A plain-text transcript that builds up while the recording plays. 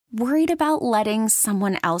Worried about letting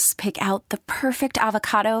someone else pick out the perfect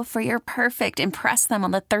avocado for your perfect impress them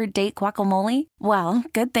on the third date guacamole? Well,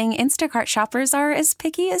 good thing Instacart shoppers are as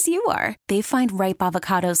picky as you are. They find ripe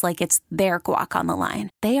avocados like it's their guac on the line.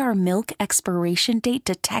 They are milk expiration date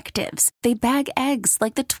detectives. They bag eggs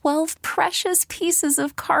like the 12 precious pieces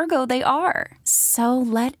of cargo they are. So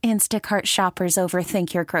let Instacart shoppers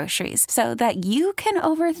overthink your groceries so that you can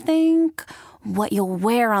overthink what you'll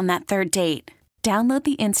wear on that third date. Download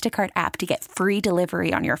the Instacart app to get free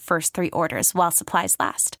delivery on your first 3 orders while supplies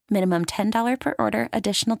last. Minimum $10 per order.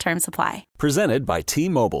 Additional terms apply. Presented by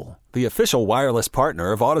T-Mobile, the official wireless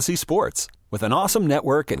partner of Odyssey Sports. With an awesome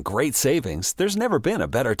network and great savings, there's never been a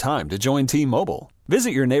better time to join T-Mobile. Visit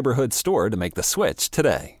your neighborhood store to make the switch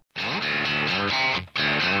today.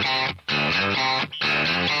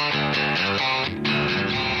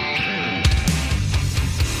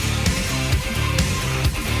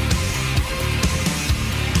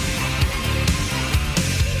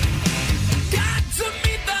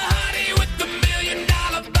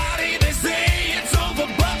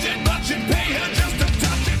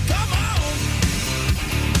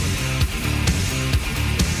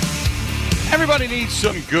 Everybody needs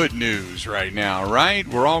some good news right now, right?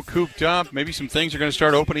 We're all cooped up. Maybe some things are going to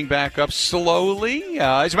start opening back up slowly.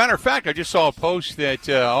 As a matter of fact, I just saw a post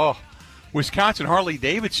that Wisconsin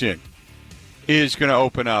Harley-Davidson is going to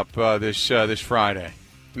open up this Friday.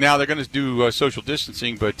 Now, they're going to do social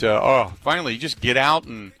distancing, but finally, just get out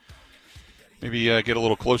and maybe get a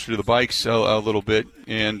little closer to the bikes a little bit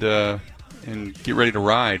and get ready to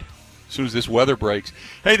ride as soon as this weather breaks.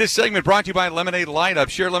 Hey, this segment brought to you by Lemonade Light Up.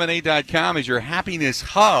 ShareLemonade.com is your happiness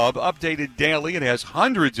hub, updated daily. It has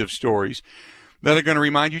hundreds of stories that are going to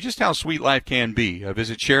remind you just how sweet life can be.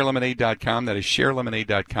 Visit ShareLemonade.com. That is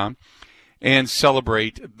ShareLemonade.com. And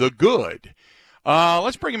celebrate the good.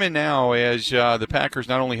 Let's bring him in now as the Packers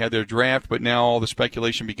not only had their draft, but now all the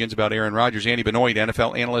speculation begins about Aaron Rodgers. Andy Benoit,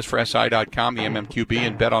 NFL analyst for SI.com, the MMQB,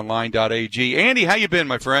 and BetOnline.ag. Andy, how you been,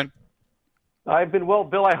 my friend? I've been well,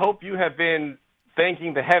 Bill. I hope you have been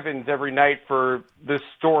thanking the heavens every night for this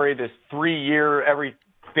story, this 3-year, every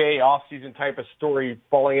day off-season type of story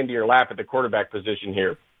falling into your lap at the quarterback position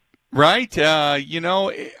here. Right.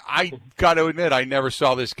 I got to admit, I never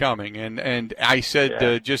saw this coming. And I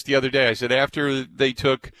said just the other day, I said after they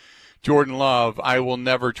took Jordan Love, I will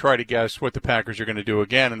never try to guess what the Packers are going to do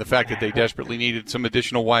again. And the fact that they desperately needed some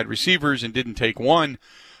additional wide receivers and didn't take one,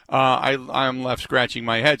 I'm left scratching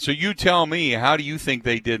my head. So you tell me, how do you think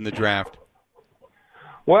they did in the draft?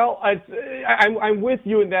 Well, I'm with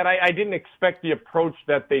you in that I didn't expect the approach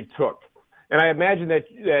that they took. And I imagine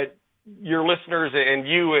that your listeners and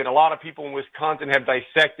you and a lot of people in Wisconsin have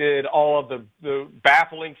dissected all of the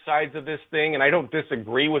baffling sides of this thing, and I don't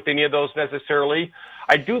disagree with any of those necessarily.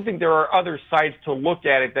 I do think there are other sides to look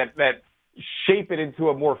at it that shape it into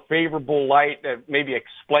a more favorable light, that maybe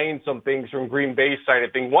explain some things from Green Bay's side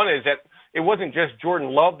of things. One is that it wasn't just Jordan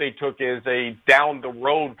Love they took as a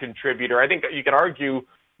down-the-road contributor. I think you could argue,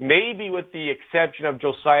 maybe with the exception of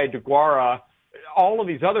Josiah DeGuara, all of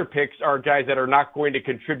these other picks are guys that are not going to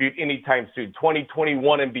contribute anytime soon.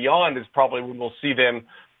 2021 and beyond is probably when we'll see them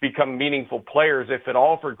become meaningful players, if at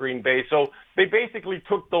all, for Green Bay. So they basically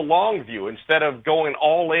took the long view. Instead of going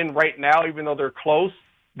all in right now, even though they're close,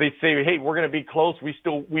 they say, hey, we're going to be close. We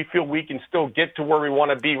feel we can still get to where we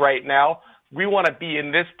want to be right now. We want to be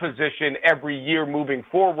in this position every year moving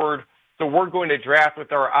forward. So we're going to draft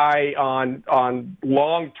with our eye on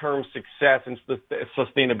long-term success and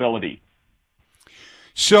sustainability.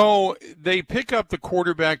 So they pick up the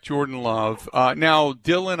quarterback, Jordan Love. Now,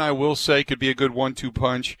 Dillon, I will say, could be a good 1-2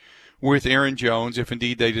 punch with Aaron Jones if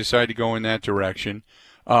indeed they decide to go in that direction.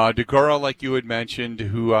 DeGuara, like you had mentioned,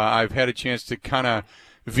 who I've had a chance to kind of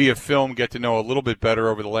via film get to know a little bit better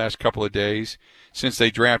over the last couple of days since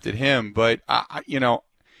they drafted him. But, I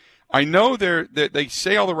know they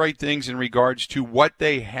say all the right things in regards to what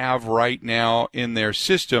they have right now in their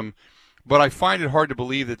system, but I find it hard to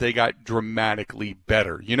believe that they got dramatically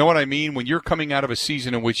better. You know what I mean? When you're coming out of a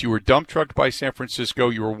season in which you were dump trucked by San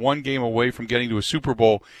Francisco, you were one game away from getting to a Super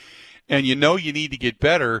Bowl, and you know you need to get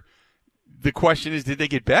better, the question is, did they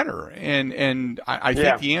get better? And I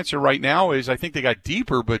think the answer right now is I think they got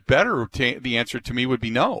deeper, but better. The answer to me would be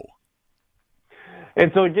no.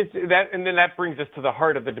 And so it gets that, and then that brings us to the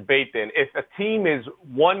heart of the debate then. If a team is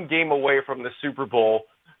one game away from the Super Bowl,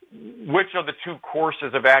 which of the two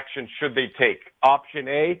courses of action should they take? Option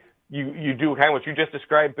A, you do kind of what you just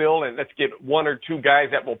described, Bill, and let's get one or two guys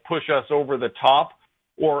that will push us over the top.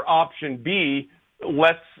 Or option B,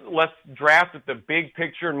 let's draft with the big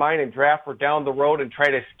picture in mind and draft for down the road and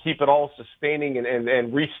try to keep it all sustaining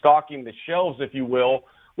and restocking the shelves, if you will,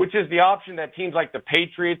 which is the option that teams like the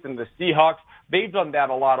Patriots and the Seahawks, they've done that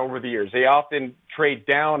a lot over the years. They often trade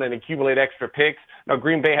down and accumulate extra picks. Now,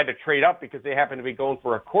 Green Bay had to trade up because they happen to be going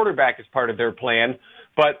for a quarterback as part of their plan.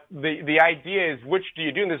 But the idea is, which do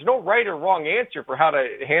you do? And there's no right or wrong answer for how to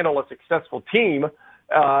handle a successful team.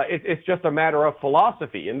 It's just a matter of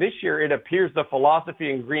philosophy. And this year, it appears the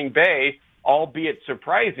philosophy in Green Bay, albeit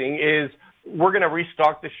surprising, is we're going to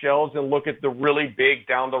restock the shelves and look at the really big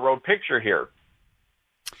down-the-road picture here.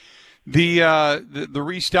 The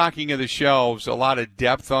restocking of the shelves, a lot of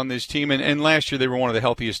depth on this team, and last year they were one of the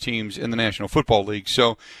healthiest teams in the National Football League,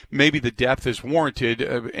 so maybe the depth is warranted,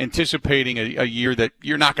 anticipating a year that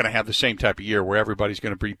you're not going to have the same type of year where everybody's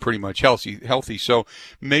going to be pretty much healthy, so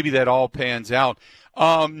maybe that all pans out.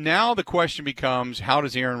 Now the question becomes, how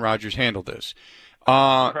does Aaron Rodgers handle this?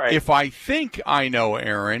 Right. If I think I know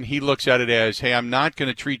Aaron, he looks at it as, hey, I'm not going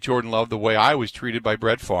to treat Jordan Love the way I was treated by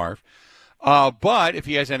Brett Favre. But if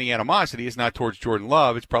he has any animosity, it's not towards Jordan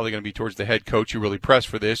Love. It's probably going to be towards the head coach who really pressed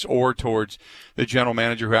for this, or towards the general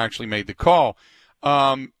manager who actually made the call.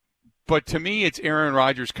 But to me, it's Aaron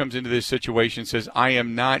Rodgers comes into this situation and says, I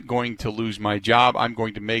am not going to lose my job. I'm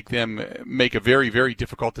going to make them make a very, very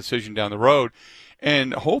difficult decision down the road.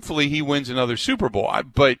 And hopefully he wins another Super Bowl.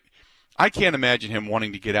 But I can't imagine him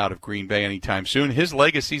wanting to get out of Green Bay anytime soon. His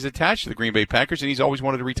legacy is attached to the Green Bay Packers, and he's always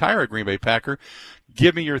wanted to retire a Green Bay Packer.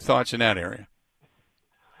 Give me your thoughts in that area.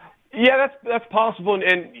 Yeah, that's possible,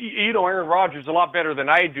 and you know Aaron Rodgers a lot better than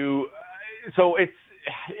I do, so it's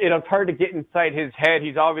hard to get inside his head.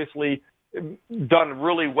 He's obviously done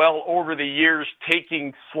really well over the years,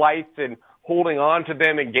 taking slights and holding on to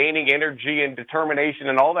them and gaining energy and determination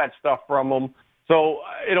and all that stuff from them. So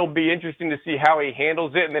it'll be interesting to see how he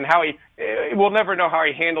handles it, and then we'll never know how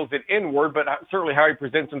he handles it inward, but certainly how he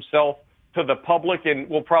presents himself to the public, and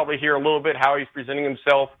we'll probably hear a little bit how he's presenting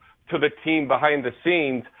himself to the team behind the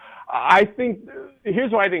scenes. I think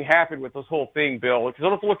here's what I think happened with this whole thing, Bill, because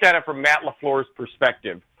let's look at it from Matt LaFleur's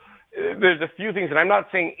perspective. There's a few things, and I'm not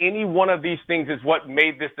saying any one of these things is what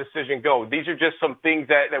made this decision go. These are just some things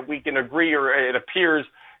that we can agree, or it appears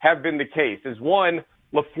have been the case. Is one,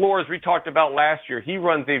 LaFleur, as we talked about last year, he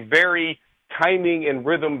runs a very timing and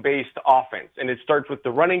rhythm-based offense, and it starts with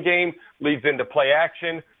the running game, leads into play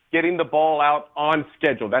action, getting the ball out on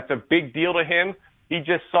schedule. That's a big deal to him. He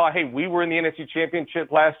just saw, hey, we were in the NFC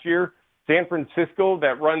Championship last year. San Francisco,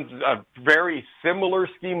 that runs a very similar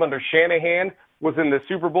scheme under Shanahan, was in the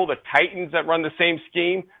Super Bowl. The Titans that run the same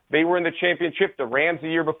scheme, they were in the championship. The Rams the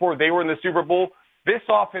year before, they were in the Super Bowl. This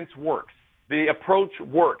offense works. The approach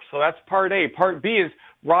works. So that's part A. Part B is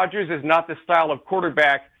Rodgers is not the style of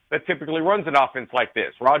quarterback that typically runs an offense like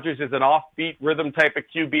this. Rodgers is an offbeat rhythm type of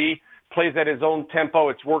QB, plays at his own tempo.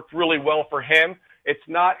 It's worked really well for him. It's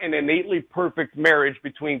not an innately perfect marriage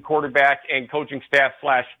between quarterback and coaching staff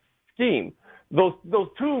 / scheme. Those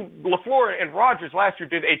two, LaFleur and Rodgers last year,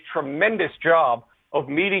 did a tremendous job of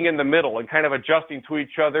meeting in the middle and kind of adjusting to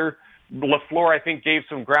each other. LaFleur, I think, gave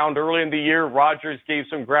some ground early in the year. Rodgers gave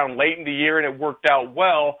some ground late in the year, and it worked out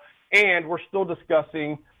well. And we're still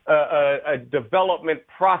discussing a development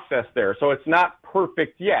process there, so it's not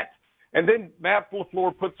perfect yet. And then Matt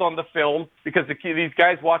LaFleur puts on the film, because these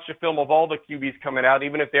guys watch the film of all the QBs coming out,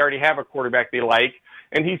 even if they already have a quarterback they like,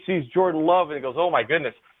 and he sees Jordan Love and he goes, oh, my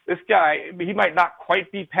goodness, this guy, he might not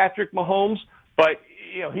quite be Patrick Mahomes, but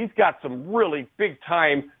he's got some really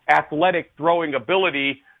big-time athletic throwing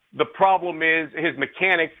ability. The problem is his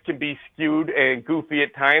mechanics can be skewed and goofy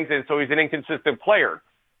at times, and so he's an inconsistent player.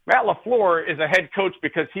 Matt LaFleur is a head coach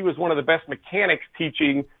because he was one of the best mechanics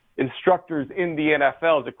teaching instructors in the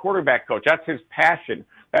NFL as a quarterback coach. That's his passion.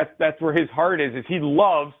 That's where his heart is he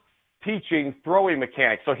loves teaching throwing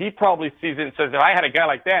mechanics. So he probably sees it and says, if I had a guy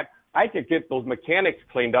like that, I could get those mechanics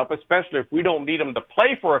cleaned up, especially if we don't need him to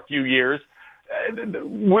play for a few years.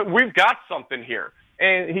 We've got something here.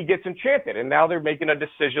 And he gets enchanted, and now they're making a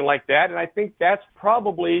decision like that. And I think that's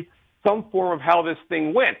probably some form of how this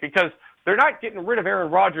thing went, because they're not getting rid of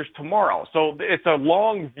Aaron Rodgers tomorrow. So it's a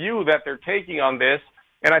long view that they're taking on this.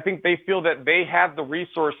 And I think they feel that they have the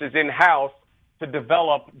resources in-house to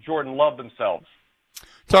develop Jordan Love themselves.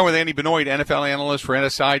 Talking with Andy Benoit, NFL analyst for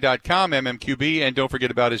NSI.com, MMQB, and don't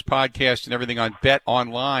forget about his podcast and everything on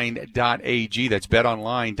betonline.ag. That's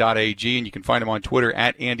betonline.ag, and you can find him on Twitter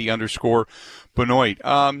at Andy_Benoit.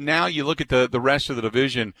 Now you look at the rest of the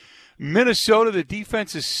division. Minnesota, the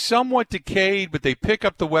defense is somewhat decayed, but they pick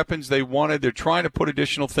up the weapons they wanted. They're trying to put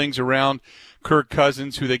additional things around Kirk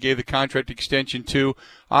Cousins, who they gave the contract extension to.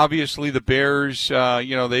 Obviously, the Bears,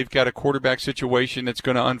 they've got a quarterback situation that's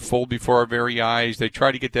going to unfold before our very eyes. They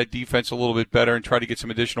try to get that defense a little bit better and try to get some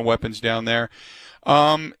additional weapons down there.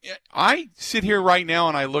 I sit here right now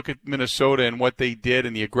and I look at Minnesota and what they did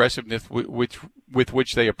and the aggressiveness with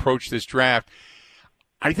which they approached this draft.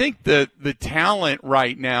 I think the talent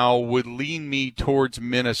right now would lean me towards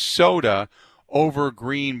Minnesota over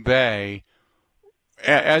Green Bay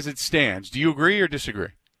as it stands. Do you agree or disagree?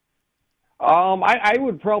 I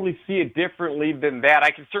would probably see it differently than that.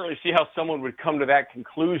 I can certainly see how someone would come to that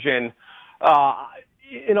conclusion.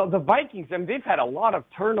 The Vikings, I mean, they've had a lot of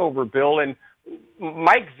turnover, Bill, and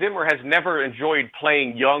Mike Zimmer has never enjoyed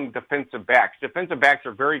playing young defensive backs. Defensive backs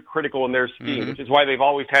are very critical in their scheme, which is why they've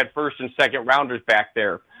always had first and second rounders back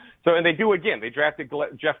there. So, and they do again. They drafted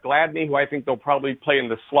Jeff Gladney, who I think they'll probably play in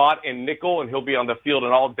the slot and nickel, and he'll be on the field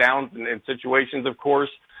in all downs and situations, of course.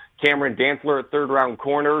 Cameron Dantzler at third-round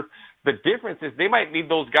corner. The difference is they might need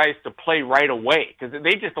those guys to play right away because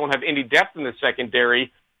they just don't have any depth in the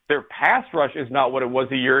secondary. Their pass rush is not what it was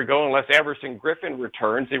a year ago unless Everson Griffin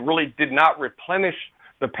returns. They really did not replenish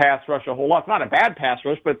the pass rush a whole lot. It's not a bad pass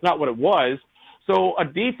rush, but it's not what it was. So a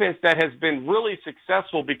defense that has been really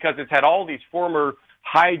successful because it's had all these former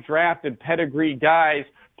high-drafted pedigree guys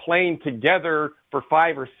playing together for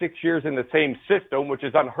 5 or 6 years in the same system, which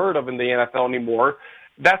is unheard of in the NFL anymore.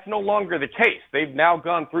 That's no longer the case. They've now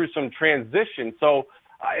gone through some transition. So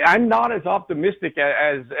I'm not as optimistic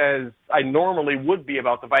as I normally would be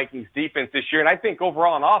about the Vikings defense this year. And I think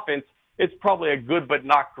overall on offense, it's probably a good but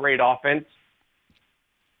not great offense.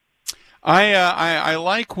 I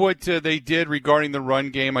like what they did regarding the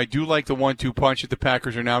run game. I do like the 1-2 punch that the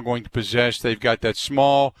Packers are now going to possess. They've got that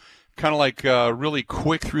small, kind of like really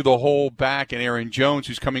quick through the hole back, and Aaron Jones,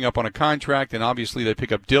 who's coming up on a contract, and obviously they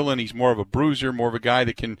pick up Dillon. He's more of a bruiser, more of a guy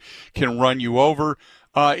that can run you over.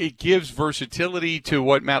 It gives versatility to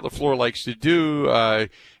what Matt LaFleur likes to do.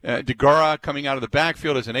 DeGara coming out of the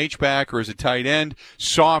backfield as an H-back or as a tight end.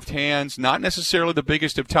 Soft hands, not necessarily the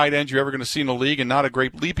biggest of tight ends you're ever going to see in the league, and not a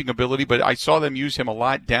great leaping ability, but I saw them use him a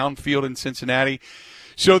lot downfield in Cincinnati.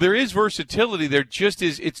 So there is versatility. There just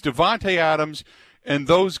is. It's Devontae Adams and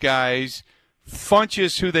those guys.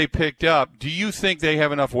 Funchess, who they picked up. Do you think they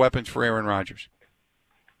have enough weapons for Aaron Rodgers?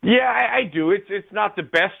 Yeah, I do. It's not the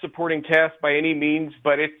best supporting cast by any means,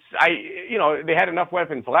 but they had enough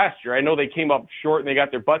weapons last year. I know they came up short and they got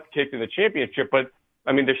their butts kicked in the championship, but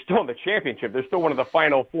I mean, they're still in the championship. They're still one of the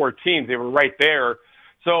final 4 teams. They were right there.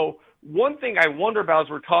 So one thing I wonder about as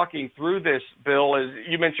we're talking through this, Bill, is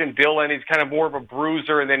you mentioned Dillon. He's kind of more of a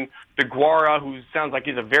bruiser, and then DeGuara, who sounds like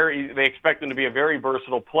they expect him to be a very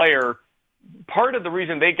versatile player. Part of the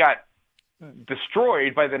reason they got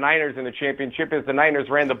destroyed by the Niners in the championship is the Niners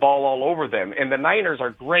ran the ball all over them. And the Niners are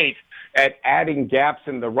great at adding gaps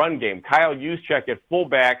in the run game. Kyle Juszczyk at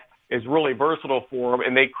fullback is really versatile for them,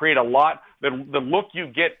 and they create a lot. The look you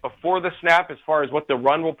get before the snap as far as what the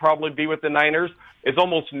run will probably be with the Niners is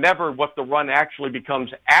almost never what the run actually becomes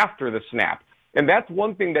after the snap. And that's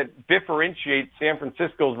one thing that differentiates San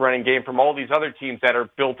Francisco's running game from all these other teams that are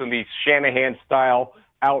built in these Shanahan-style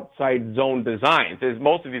outside zone designs. Is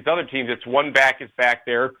most of these other teams, it's one back is back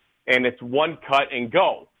there, and it's one cut and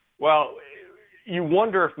go. Well, you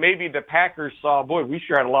wonder if maybe the Packers saw, boy, we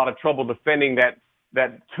sure had a lot of trouble defending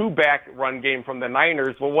that two-back run game from the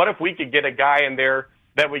Niners. Well, what if we could get a guy in there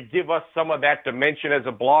that would give us some of that dimension as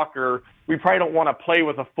a blocker? We probably don't want to play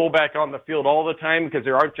with a fullback on the field all the time because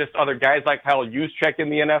there aren't just other guys like Kyle Juszczyk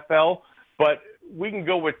in the NFL, but we can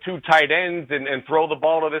go with 2 tight ends and throw the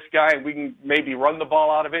ball to this guy, and we can maybe run the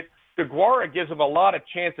ball out of it. DeGuara gives them a lot of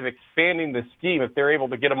chance of expanding the scheme if they're able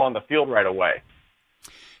to get him on the field right away.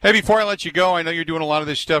 Hey, before I let you go, I know you're doing a lot of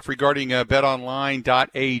this stuff regarding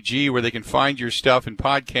betonline.ag, where they can find your stuff and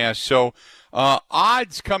podcasts. So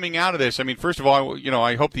odds coming out of this, I mean, first of all,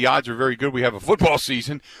 I hope the odds are very good. We have a football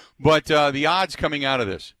season, but the odds coming out of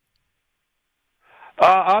this.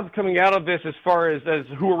 Odds coming out of this as far as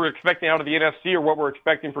who we're expecting out of the NFC or what we're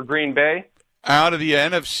expecting for Green Bay? Out of the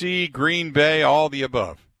NFC, Green Bay, all the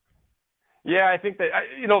above. Yeah, I think that,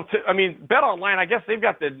 Bet Online, I guess they've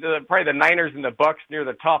got probably the Niners and the Bucks near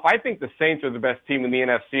the top. I think the Saints are the best team in the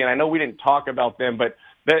NFC, and I know we didn't talk about them, but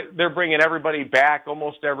they're bringing everybody back,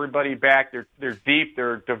 almost everybody back. They're deep,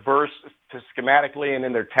 they're diverse schematically and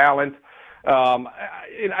in their talent.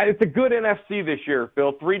 It's a good NFC this year,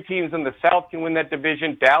 Bill. 3 teams in the South can win that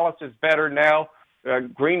division. Dallas is better now.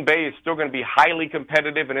 Green Bay is still going to be highly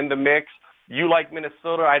competitive and in the mix. You like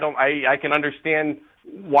Minnesota. I can understand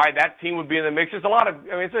why that team would be in the mix. There's a lot of,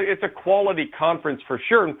 it's a quality conference for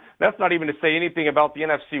sure. And that's not even to say anything about the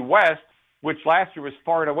NFC West, which last year was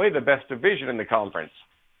far and away the best division in the conference.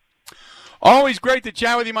 Always great to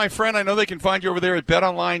chat with you, my friend. I know they can find you over there at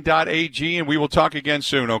betonline.ag, and we will talk again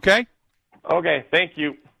soon, okay? Okay, thank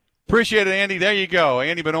you. Appreciate it, Andy. There you go.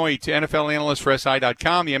 Andy Benoit, NFL analyst for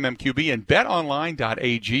SI.com, the MMQB, and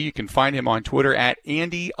betonline.ag. You can find him on Twitter at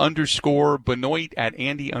Andy_Benoit, at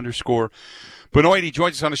Andy_Benoit. He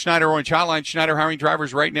joins us on the Schneider Orange Hotline. Schneider hiring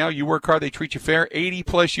drivers right now. You work hard, they treat you fair.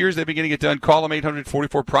 80-plus years, they've been getting it done. Call them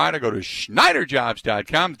 844-PRIDE or go to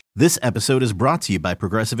SchneiderJobs.com. This episode is brought to you by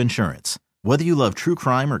Progressive Insurance. Whether you love true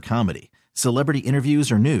crime or comedy, celebrity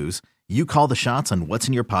interviews or news, you call the shots on what's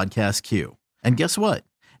in your podcast queue. And guess what?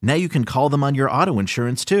 Now you can call them on your auto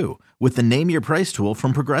insurance, too, with the Name Your Price tool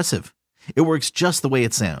from Progressive. It works just the way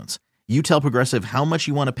it sounds. You tell Progressive how much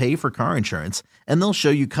you want to pay for car insurance, and they'll show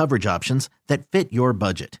you coverage options that fit your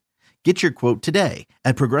budget. Get your quote today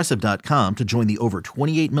at Progressive.com to join the over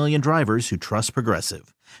 28 million drivers who trust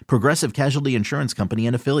Progressive. Progressive Casualty Insurance Company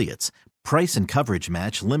and Affiliates. Price and coverage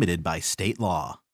match limited by state law.